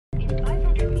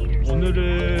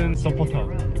오늘은 서포터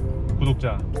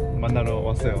구독자 만나러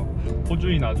왔어요.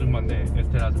 호주인 아줌마인데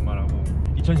에스텔 아줌마라고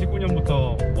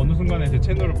 2019년부터 어느 순간에 제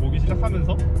채널을 보기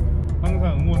시작하면서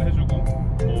항상 응원해주고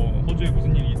뭐 호주에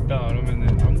무슨 일이 있다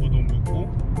그러면은 안부도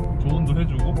묻고 조언도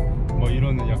해주고 뭐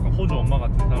이러는 약간 호주 엄마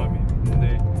같은 사람이에요.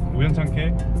 근데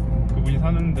우연찮게 그분이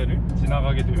사는 데를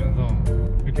지나가게 되면서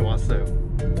이렇게 왔어요.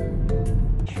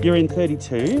 You're in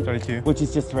 32, 32. which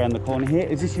is just around the corner here.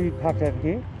 Is this you parked over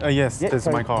here? Yes, Yep, this is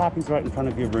so my car. parking's right in front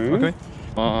of your room. Okay.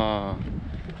 아,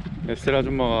 에스텔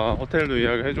아줌마가 호텔도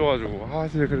예약을 해줘가지고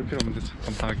진짜 그럴 필요 없는데 참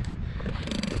감사하게.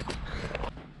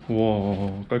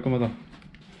 우와 깔끔하다.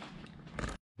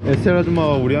 에스텔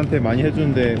아줌마가 우리한테 많이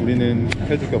해주는데 우리는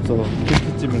해줄 게 없어서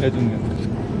김치찜을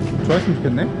해주는. 좋아했으면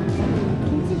좋겠네.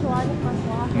 김치 좋아하니까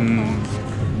좋아하겠다.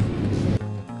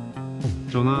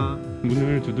 전화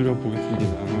문을 두드려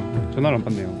보겠습니다. 전화를 안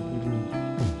받네요.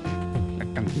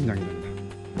 약간 긴장이 된다.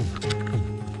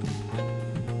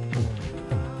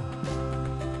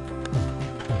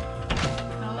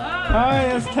 Hi,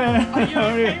 Esther. Are you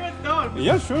okay with dogs?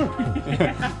 Yeah, sure.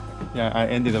 Yeah, I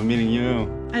ended up meeting you.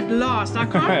 At last, I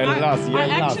can't. At last, yeah, I at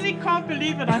last. actually can't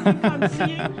believe it. I think I'm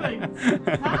seeing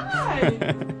things.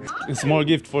 Hi. A small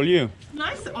gift for you.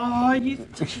 Nice. Oh, you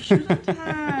shouldn't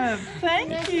have.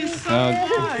 Thank you so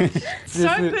much. So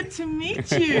good to meet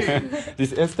you.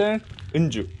 This is Esther,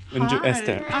 Unju Hi.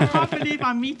 Esther. I can't believe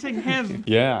I'm meeting him.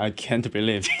 Yeah, I can't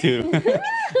believe too.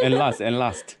 and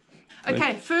last.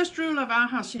 Okay, first rule of our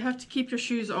house, you have to keep your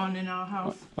shoes on in our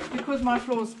house because my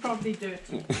floor is probably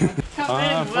dirty. Come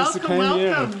in,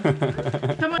 welcome.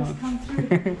 Come on, come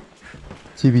through.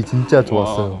 집이 진짜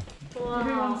좋았어요.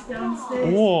 Everyone's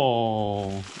downstairs.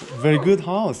 Wow, very good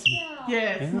house.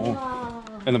 Yes. Oh.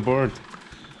 And a bird.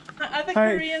 The other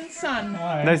Hi. Korean son.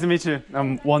 Nice to meet you.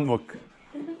 I'm one wok.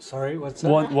 Sorry, what's that?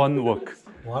 One wok.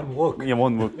 One walk. Yeah,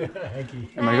 one wok.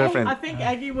 Aggie. And my girlfriend. I think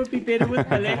Aggie would be better with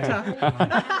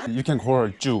Paletta. You can call her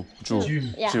Ju.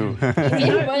 Yeah. Ju.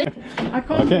 I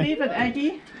can't Okay. believe it,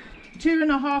 Aggie.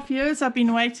 2.5 years I've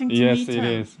been waiting to Yes, meet it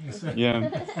him. is. Yeah.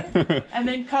 And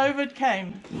then COVID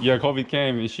came. Yeah, COVID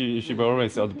came and she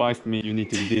always advised me, you need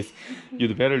to do this.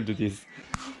 You'd better do this.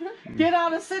 Get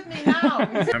out of Sydney now.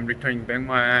 I'm returning back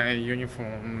my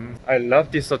uniform. I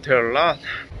love this hotel a lot,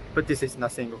 but this is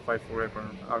nothing goodbye forever.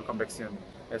 I'll come back soon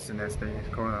as soon as the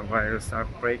coronavirus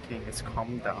outbreaking is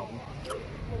calmed down.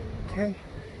 Okay.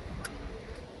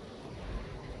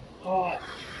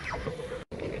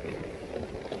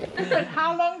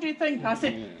 How long do you think? I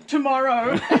said,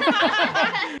 tomorrow.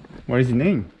 What is his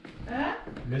name?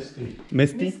 Misty.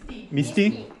 Misty?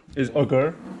 Misty? Is a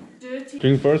girl? Dirty.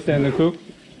 Drink first and cook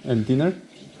and dinner?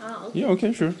 Okay. Yeah,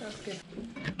 okay, sure.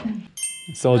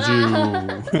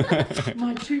 Soju.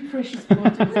 My two precious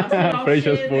bottles. I said, I'll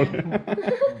Precious share them.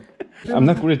 I'm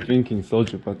not good at drinking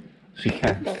soju, but she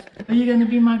can. Are you going to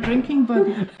be my drinking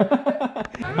buddy?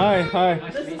 Hi.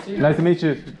 Nice to meet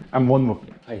you. I'm one more.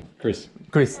 Hey, Chris.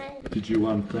 Chris. Did you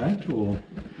want that or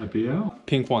a beer?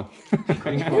 Pink one.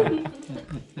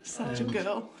 Such a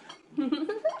girl.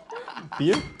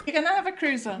 Beer? You're going to have a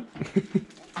cruiser.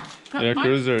 Yeah,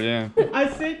 cruiser, yeah. I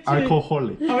said to...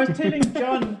 Alcoholic. I was telling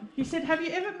John, he said, have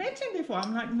you ever met him before?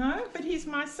 I'm like, no, but he's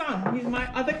my son. He's my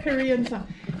other Korean son.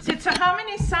 He said, so how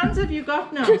many sons have you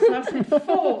got now? So I said,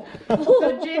 4.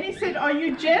 So Jenny said, are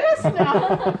you jealous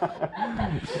now?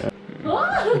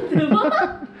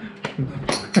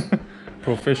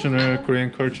 Professional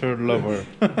Korean culture lover.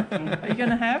 Are you going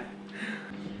to have?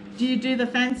 Do you do the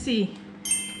fancy?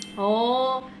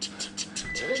 Oh.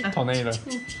 Tornado.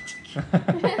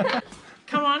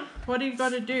 Come on, what do you got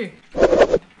to do?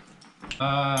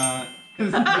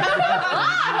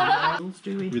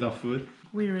 Do we? Without food.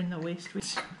 We're in the West.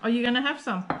 Are you going to have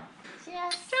some?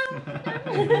 Yes.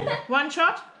 One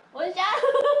shot?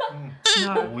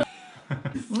 No.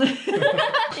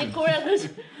 In Korea,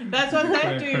 That's what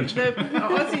they do. The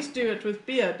Aussies do it with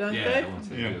beer, don't they?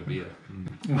 Yeah.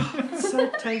 It's so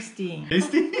tasty.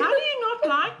 Tasty? How do you not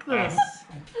like this?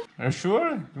 Are you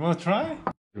sure? You want to try?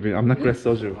 I'm not great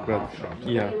soju, but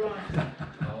yeah.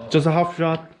 Just a half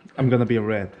shot, I'm gonna be a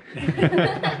red.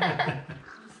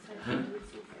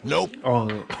 Nope. Oh.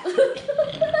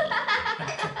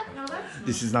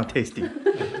 This is not tasty.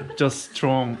 Just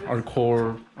strong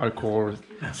alcohol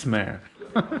smell.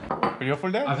 Are you up for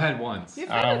that? I've had once. Once.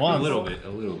 A little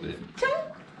bit.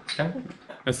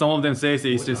 And some of them say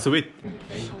it's just sweet.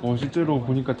 실제로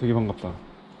보니까 되게 반갑다.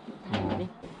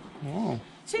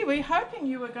 See, we're hoping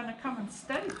you were going to come and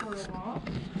stay for a while.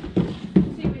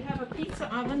 See, we have a pizza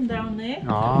oven down there.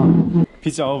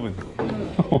 피자 오븐.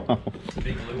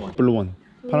 Big blue one. 블루 원.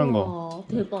 파란 거. 와,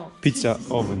 대박. 피자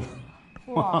오븐.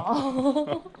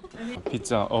 와.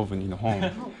 Pizza oven in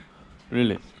home.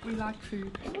 Really? We like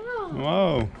food.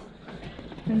 Wow.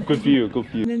 Good view, good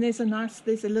view. And then there's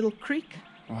a little creek,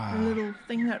 a Wow. little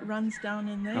thing that runs down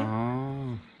in there.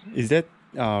 Oh. Is that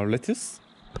lettuce?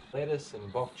 Lettuce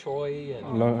and bok choy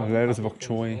and Lettuce bok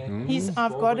choy.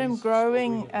 I've got him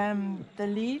growing the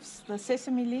leaves, the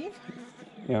sesame leaf,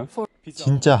 Yeah.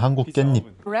 진짜 한국 깻잎.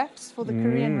 wraps for the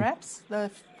Korean wraps. The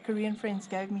Korean friends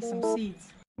gave me some seeds.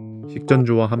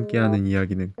 식전주와 함께하는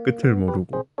이야기는 끝을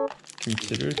모르고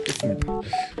김치를 뜯습니다.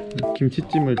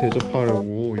 김치찜을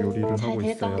대접하려고 요리를 잘 하고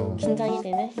될까? 있어요. 긴장이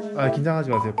되네. 아 긴장하지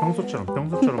마세요. 평소처럼만.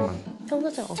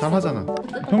 평소처럼. 잘하잖아.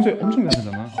 평소에 엄청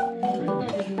잘하잖아.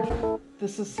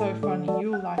 This is so funny.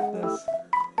 You'll like this.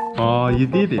 Oh, you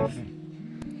did it.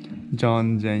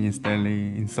 John Jane's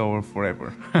Deli in Seoul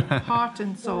forever. Heart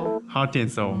and soul. Heart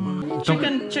and soul.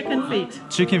 Chicken feet.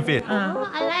 Chicken feet.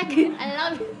 I like it. I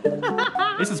love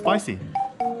it. It's spicy.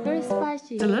 Very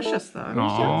spicy. Delicious though.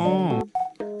 Oh.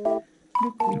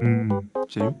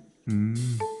 제육.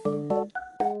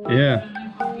 Yeah.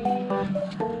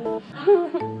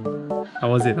 How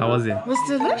was it? It was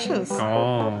delicious.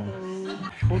 어.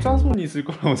 효자손이 있을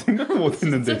거라고 생각도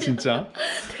못했는데 진짜.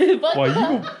 대박. 와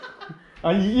이거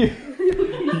아니 이게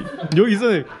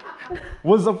여기서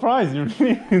what surprise you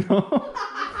know?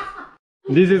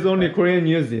 This is only Korean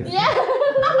use this.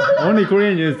 Only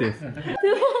Korean use this. Where did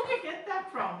you get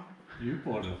that from? You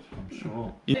bought it, I'm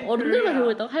sure. 어른들만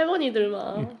들고 있다.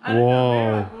 할머니들만. I don't know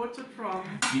where I Wow. bought it from.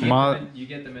 you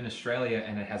get them in Australia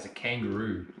and it has a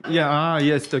kangaroo. Yeah,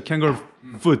 yes, the kangaroo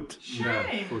foot.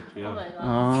 Shame. Foot, Oh yeah. my god.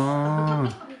 아.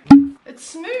 It's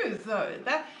smooth though.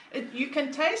 You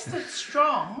can taste it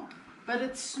strong, but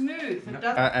it's smooth. It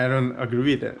doesn't. I don't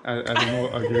agree with that. I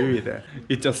don't agree with that.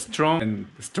 It's just strong and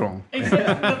strong.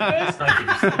 Except the first.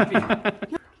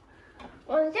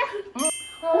 원샷?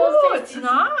 Oh, it's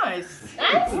nice.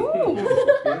 Nice. Ooh.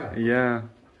 Yeah.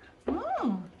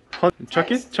 Hot, chuck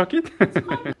it.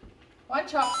 One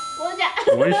chop.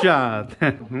 원샷. One shot.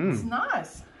 It's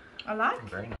nice. I like it.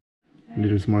 Very nice.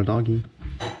 Little small doggy.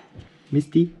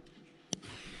 Misty.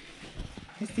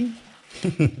 Misty.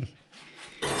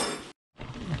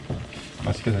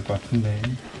 맛있게 될 것 같은데.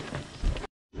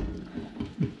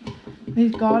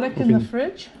 There's garlic in the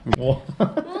fridge. 와.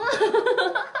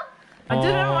 I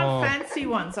didn't want fancy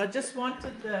ones. I just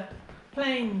wanted the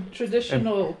plain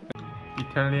traditional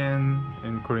Italian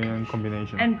and Korean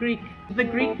combination. and Greek. The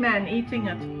Greek man eating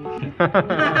it.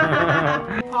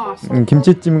 Pass.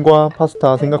 김치찜과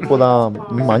파스타 생각보다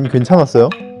많이 괜찮았어요.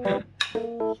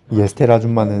 이 에스텔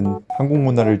아줌마는 한국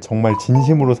문화를 정말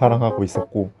진심으로 사랑하고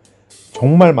있었고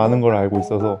정말 많은 걸 알고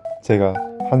있어서 제가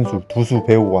한 수, 두 수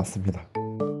배우고 왔습니다.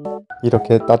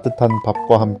 이렇게 따뜻한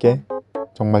밥과 함께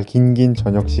정말 긴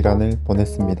저녁 시간을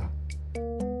보냈습니다.